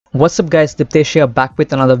What's up guys, Diptesh here back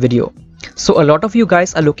with another video. So a lot of you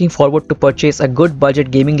guys are looking forward to purchase a good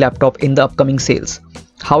budget gaming laptop in the upcoming sales.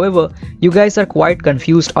 However, you guys are quite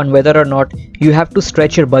confused on whether or not you have to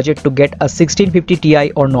stretch your budget to get a 1650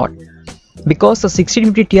 Ti or not. Because the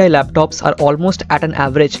 1650 Ti laptops are almost at an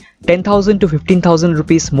average 10,000 to 15,000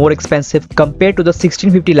 rupees more expensive compared to the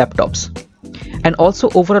 1650 laptops. And also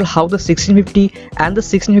overall how the 1650 and the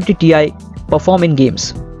 1650 Ti perform in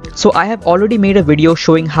games. So I have already made a video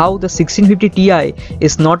showing how the 1650 Ti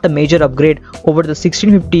is not a major upgrade over the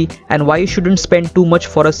 1650 and why you shouldn't spend too much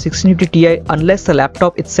for a 1650 Ti unless the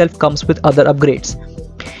laptop itself comes with other upgrades.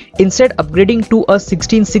 Instead, upgrading to a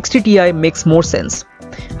 1660 Ti makes more sense.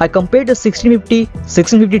 I compared the 1650,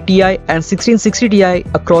 1650 Ti and 1660 Ti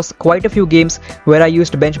across quite a few games where I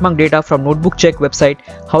used benchmark data from Notebook Check website.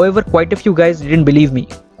 However, quite a few guys didn't believe me.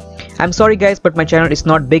 I'm sorry guys, but my channel is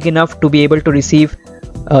not big enough to be able to receive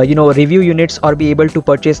review units or be able to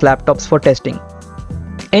purchase laptops for testing.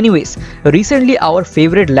 Anyways, recently our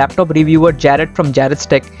favorite laptop reviewer Jarrod from Jarrod's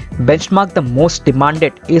Tech benchmarked the most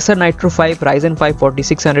demanded Acer Nitro 5 Ryzen 5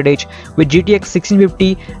 4600H with GTX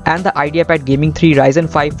 1650 and the IdeaPad Gaming 3 Ryzen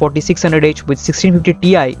 5 4600H with 1650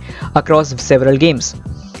 Ti across several games.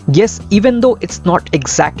 Yes, even though it's not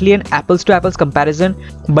exactly an apples to apples comparison,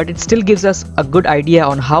 but it still gives us a good idea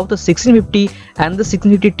on how the 1650 and the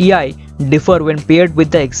 1650 Ti differ when paired with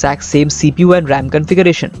the exact same CPU and RAM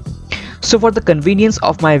configuration. So for the convenience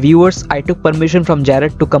of my viewers, I took permission from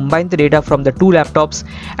Jarrod to combine the data from the two laptops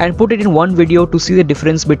and put it in one video to see the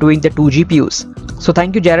difference between the two GPUs. So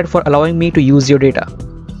thank you Jarrod for allowing me to use your data.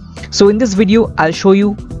 So in this video, I'll show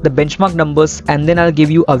you the benchmark numbers and then I'll give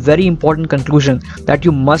you a very important conclusion that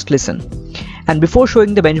you must listen. And before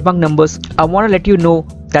showing the benchmark numbers, I want to let you know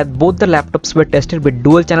that both the laptops were tested with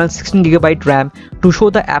dual channel 16GB RAM to show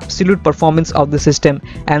the absolute performance of the system,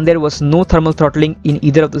 and there was no thermal throttling in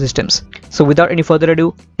either of the systems. So without any further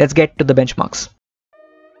ado, let's get to the benchmarks.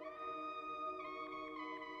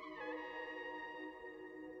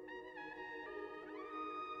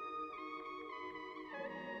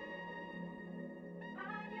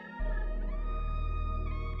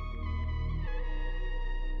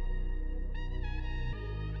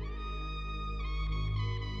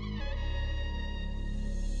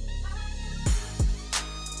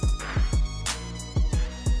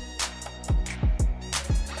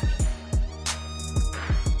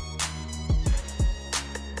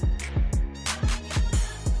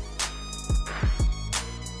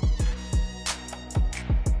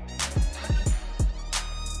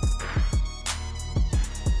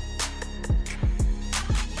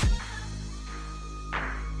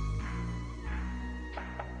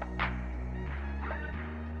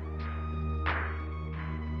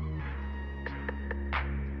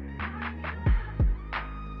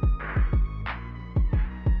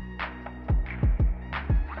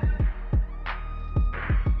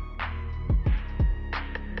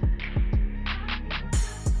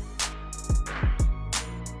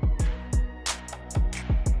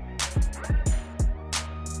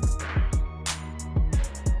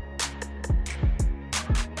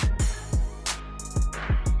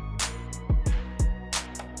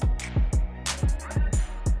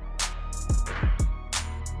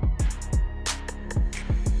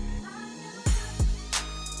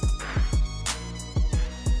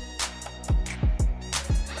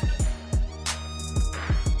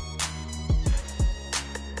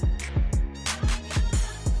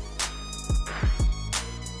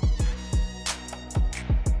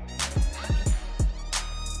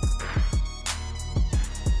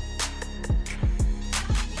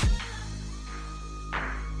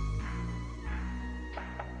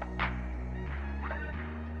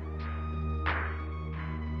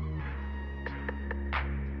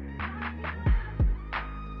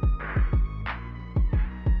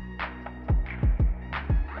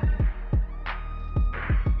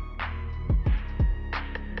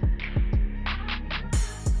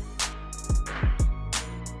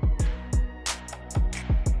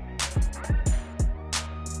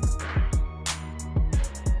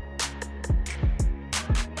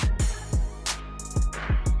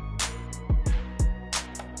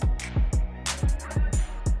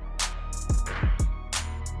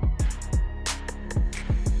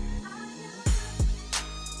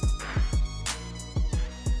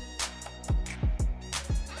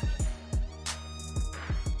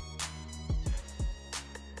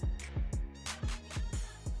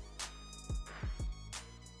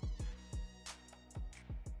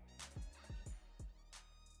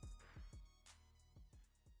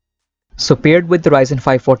 So paired with the Ryzen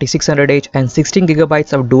 5 4600H and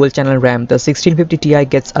 16GB of dual channel RAM, the 1650 Ti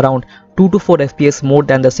gets around 2 to 4 FPS more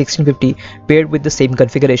than the 1650 paired with the same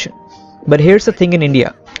configuration. But here's the thing in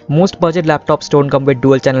India, most budget laptops don't come with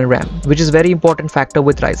dual channel RAM, which is very important factor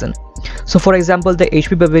with Ryzen. So for example, the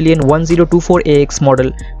HP Pavilion 1024AX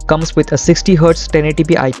model comes with a 60Hz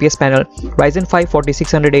 1080p IPS panel, Ryzen 5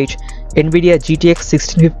 4600H, Nvidia GTX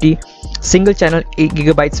 1650, single channel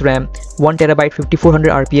 8GB RAM, 1TB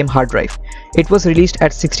 5400 RPM hard drive. It was released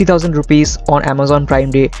at 60,000 rupees on Amazon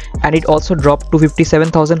Prime Day, and it also dropped to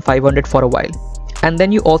 57,500 for a while. And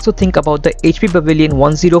then you also think about the HP Pavilion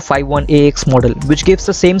 1051AX model, which gives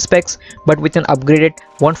the same specs but with an upgraded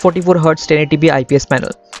 144Hz 1080p IPS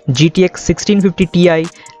panel, GTX 1650 Ti,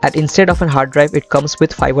 and instead of a hard drive it comes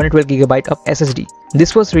with 512GB of SSD.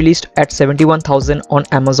 This was released at 71,000 on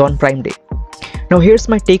Amazon Prime Day. Now here's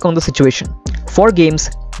my take on the situation. For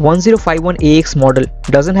games, 1051AX model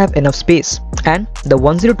doesn't have enough space, and the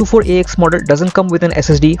 1024AX model doesn't come with an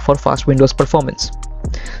SSD for fast Windows performance.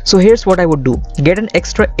 So here's what I would do. Get an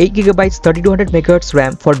extra 8GB 3200MHz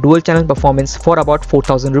RAM for dual channel performance for about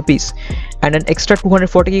 4,000 rupees, and an extra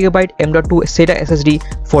 240GB M.2 SATA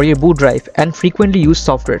SSD for your boot drive and frequently used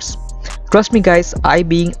softwares. Trust me guys, I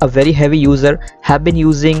being a very heavy user have been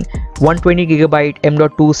using 120GB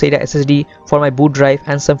M.2 SATA SSD for my boot drive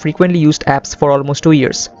and some frequently used apps for almost 2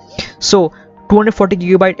 years. So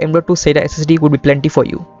 240GB M.2 SATA SSD would be plenty for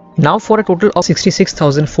you. Now for a total of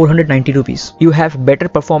 66,490 rupees. You have better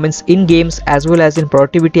performance in games as well as in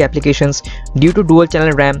productivity applications due to dual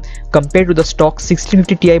channel RAM compared to the stock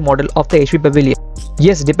 1650 Ti model of the HP Pavilion.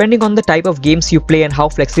 Yes, depending on the type of games you play and how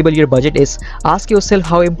flexible your budget is, ask yourself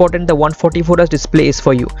how important the 144Hz display is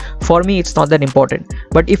for you. For me, it's not that important.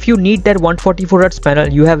 But if you need that 144Hz panel,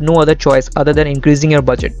 you have no other choice other than increasing your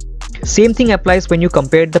budget. Same thing applies when you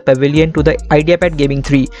compare the Pavilion to the IdeaPad Gaming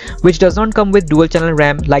 3, which does not come with dual channel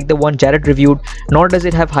RAM like the one Jarrod reviewed, nor does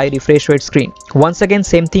it have high refresh rate screen. Once again,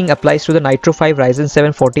 same thing applies to the Nitro 5 Ryzen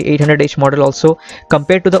 7 4800H model also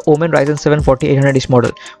compared to the Omen Ryzen 7 4800H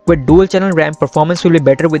model. With dual channel RAM, performance will be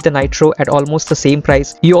better with the Nitro at almost the same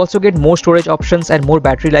price. You also get more storage options and more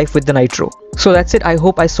battery life with the Nitro. So that's it. I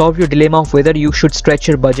hope I solved your dilemma of whether you should stretch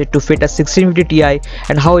your budget to fit a 1650 Ti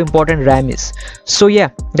and how important RAM is. So yeah,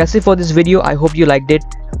 that's it for this video. I hope you liked it.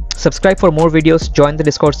 Subscribe for more videos, join the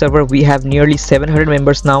Discord server. We have nearly 700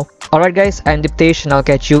 members now. Alright guys, I'm Diptesh and I'll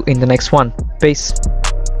catch you in the next one. Peace.